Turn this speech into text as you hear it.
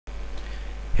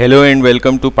Hello and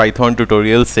welcome to Python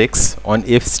tutorial 6 on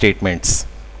if statements.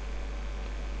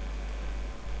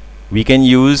 We can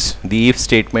use the if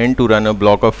statement to run a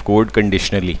block of code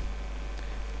conditionally.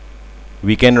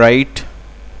 We can write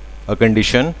a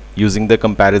condition using the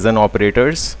comparison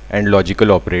operators and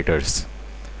logical operators.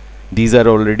 These are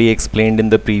already explained in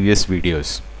the previous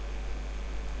videos.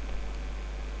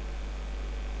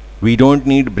 We don't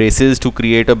need braces to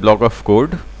create a block of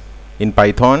code. In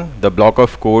Python, the block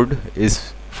of code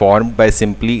is formed by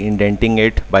simply indenting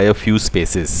it by a few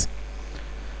spaces.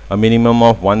 A minimum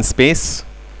of 1 space,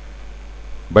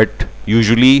 but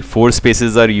usually 4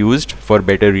 spaces are used for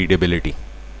better readability.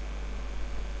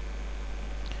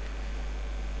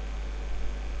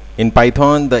 In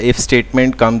Python, the if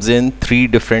statement comes in 3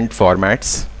 different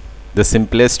formats. The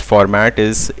simplest format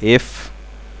is if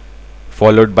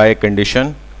followed by a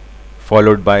condition,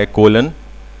 followed by a colon,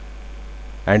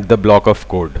 and the block of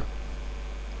code.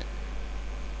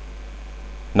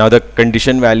 Now the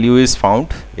condition value is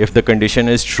found. If the condition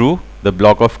is true, the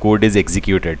block of code is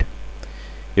executed.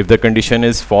 If the condition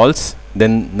is false,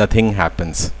 then nothing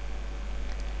happens.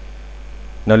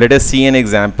 Now let us see an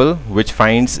example which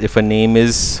finds if a name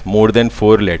is more than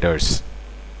 4 letters.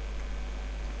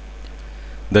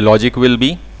 The logic will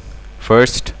be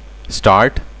first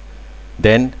start,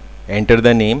 then enter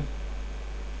the name,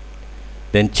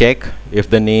 then check if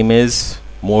the name is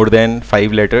more than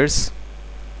 5 letters.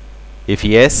 If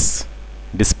yes,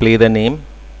 display the name,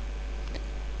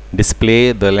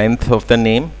 display the length of the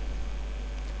name,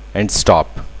 and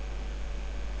stop.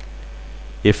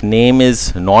 If name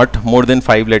is not more than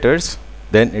 5 letters,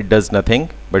 then it does nothing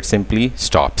but simply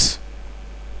stops.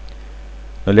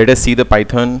 Now let us see the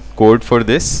Python code for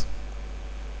this.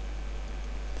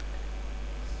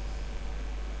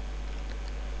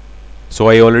 So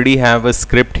I already have a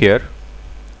script here,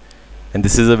 and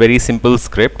this is a very simple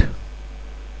script.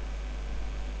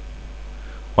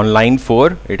 On line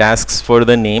 4, it asks for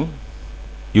the name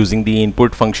using the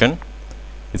input function.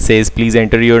 It says please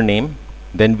enter your name.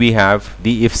 Then we have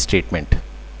the if statement.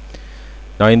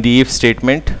 Now in the if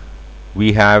statement,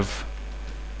 we have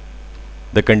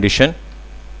the condition,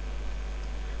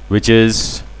 which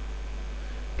is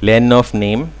len of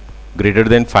name greater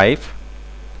than 5,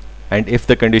 and if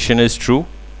the condition is true,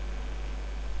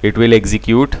 it will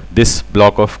execute this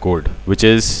block of code, which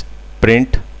is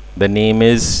print the name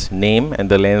is name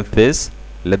and the length is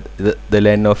the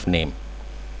len of name.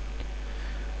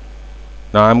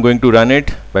 Now I'm going to run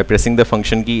it by pressing the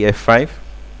function key F5.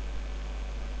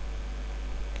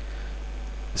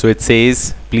 So it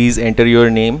says please enter your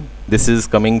name. This is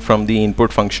coming from the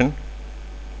input function.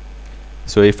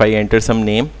 So if I enter some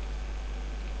name,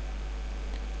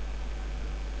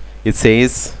 it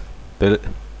says the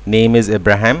name is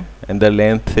Abraham and the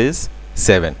length is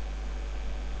 7.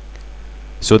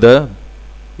 So the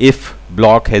if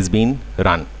block has been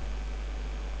run.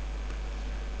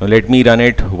 Now let me run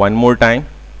it one more time,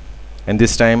 and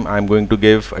this time I'm going to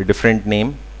give a different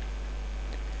name,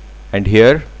 and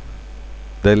here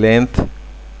the length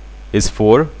is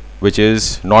 4, which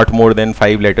is not more than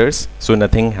 5 letters, so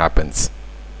nothing happens.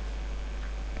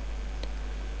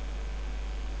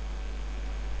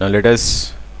 Now let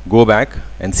us go back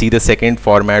and see the second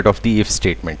format of the if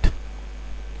statement.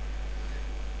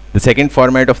 The second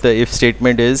format of the if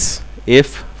statement is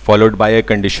if followed by a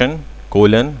condition,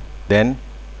 colon, then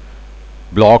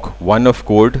block 1 of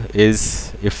code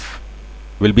is if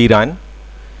will be run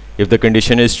if the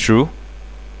condition is true.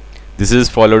 This is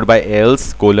followed by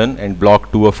else, colon, and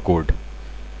block 2 of code.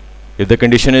 If the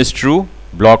condition is true,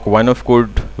 block 1 of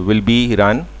code will be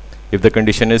run. If the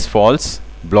condition is false,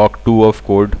 block 2 of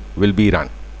code will be run.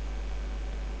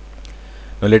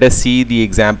 Now let us see the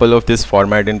example of this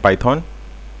format in Python.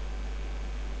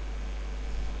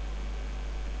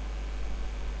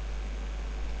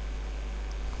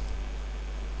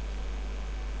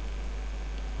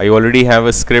 I already have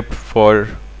a script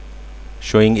for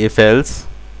showing if else.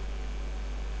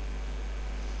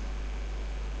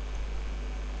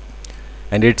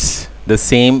 And it's the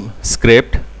same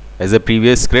script as the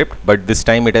previous script, but this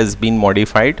time it has been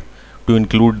modified to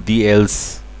include the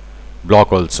else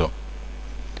block also.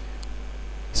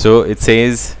 So it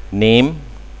says name,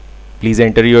 please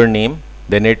enter your name,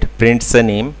 then it prints the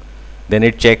name, then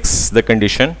it checks the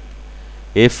condition.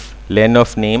 If len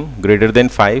of name greater than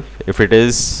 5, if it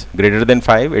is greater than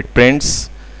 5, it prints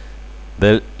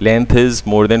the length is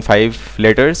more than 5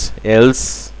 letters,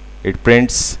 else it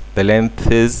prints the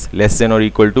length is less than or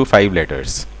equal to 5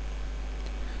 letters.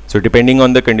 So depending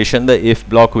on the condition, the if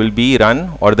block will be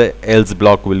run or the else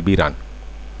block will be run.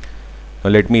 Now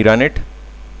let me run it.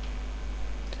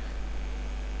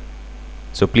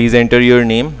 So please enter your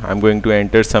name. I'm going to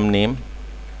enter some name.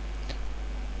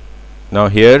 Now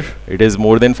here it is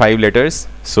more than 5 letters,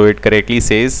 so it correctly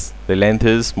says the length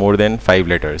is more than 5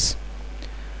 letters.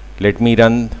 Let me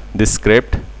run this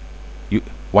script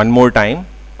one more time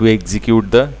to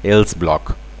execute the else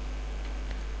block.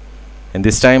 And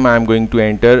this time I am going to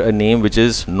enter a name which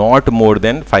is not more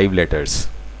than 5 letters.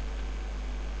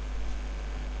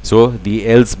 So the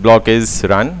else block is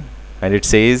run and it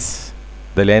says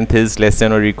the length is less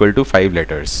than or equal to 5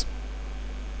 letters.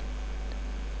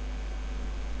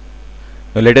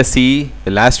 Now let us see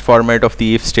the last format of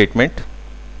the if statement.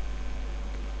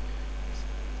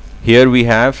 Here we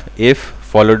have if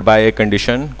followed by a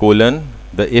condition colon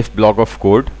the if block of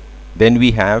code. Then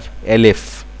we have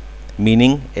elif,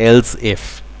 meaning else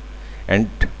if, and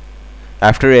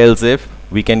after else if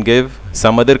we can give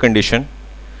some other condition,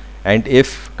 and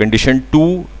if condition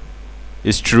 2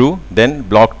 is true, then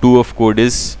block 2 of code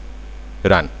is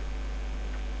run.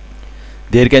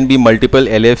 There can be multiple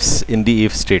elifs in the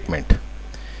if statement.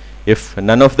 If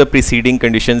none of the preceding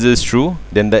conditions is true,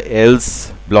 then the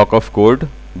else block of code,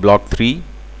 block 3,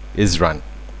 is run.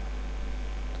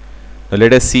 Now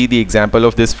let us see the example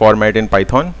of this format in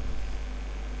Python.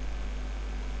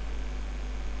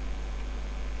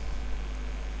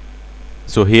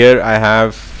 So here I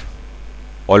have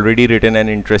already written an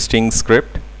interesting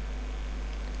script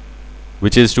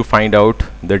which is to find out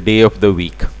the day of the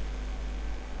week.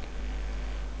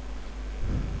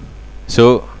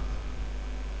 So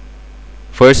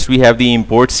first we have the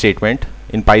import statement.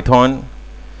 In Python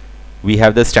we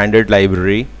have the standard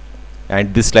library,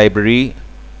 and this library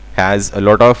has a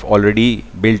lot of already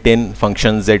built-in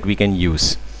functions that we can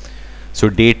use. So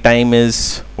datetime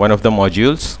is one of the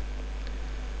modules.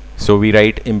 So we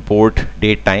write import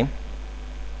datetime.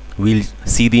 We'll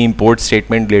see the import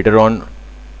statement later on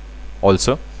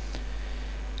also.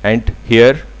 And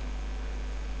here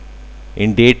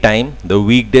in datetime, the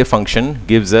weekday function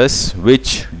gives us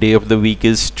which day of the week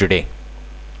is today.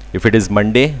 If it is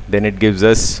Monday, then it gives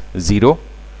us 0,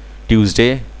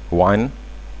 Tuesday 1,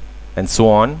 and so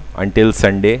on until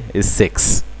Sunday is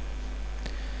 6.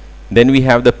 Then we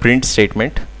have the print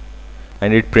statement,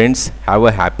 and it prints have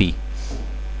a happy.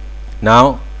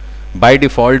 Now by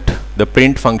default the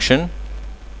print function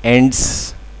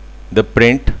ends the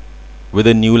print with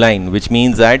a new line, which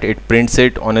means that it prints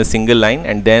it on a single line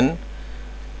and then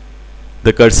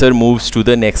the cursor moves to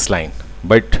the next line.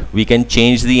 But we can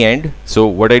change the end. So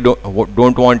what I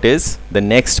don't want is the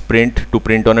next print to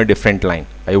print on a different line.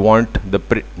 I want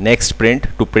the next print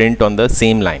to print on the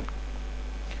same line.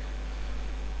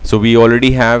 So we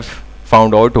already have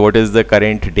found out what is the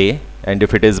current day, and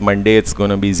if it is Monday it's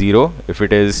gonna be 0, if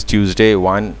it is Tuesday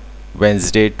 1,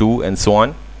 Wednesday 2, and so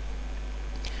on.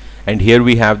 And here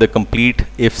we have the complete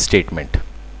if statement.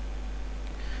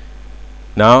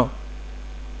 Now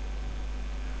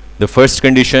the first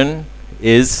condition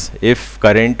is if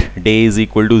current day is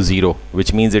equal to 0,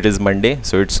 which means it is Monday,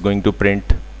 so it's going to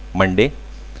print Monday.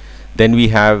 Then we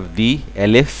have the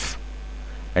elif,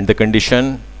 and the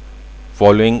condition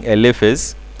following elif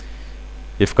is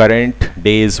if current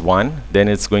day is 1, then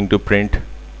it's going to print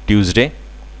Tuesday,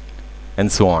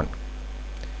 and so on.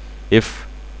 If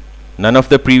none of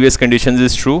the previous conditions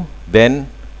is true, then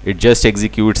it just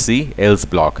executes the else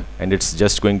block and it's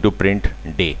just going to print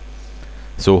day.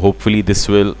 So hopefully this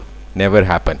will never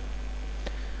happen.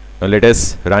 Now let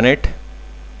us run it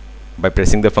by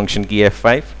pressing the function key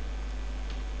F5.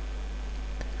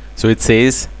 So it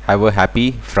says have a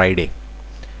happy Friday,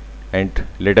 and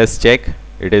let us check,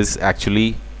 it is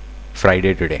actually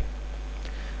Friday today.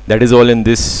 That is all in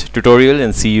this tutorial,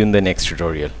 and see you in the next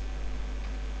tutorial.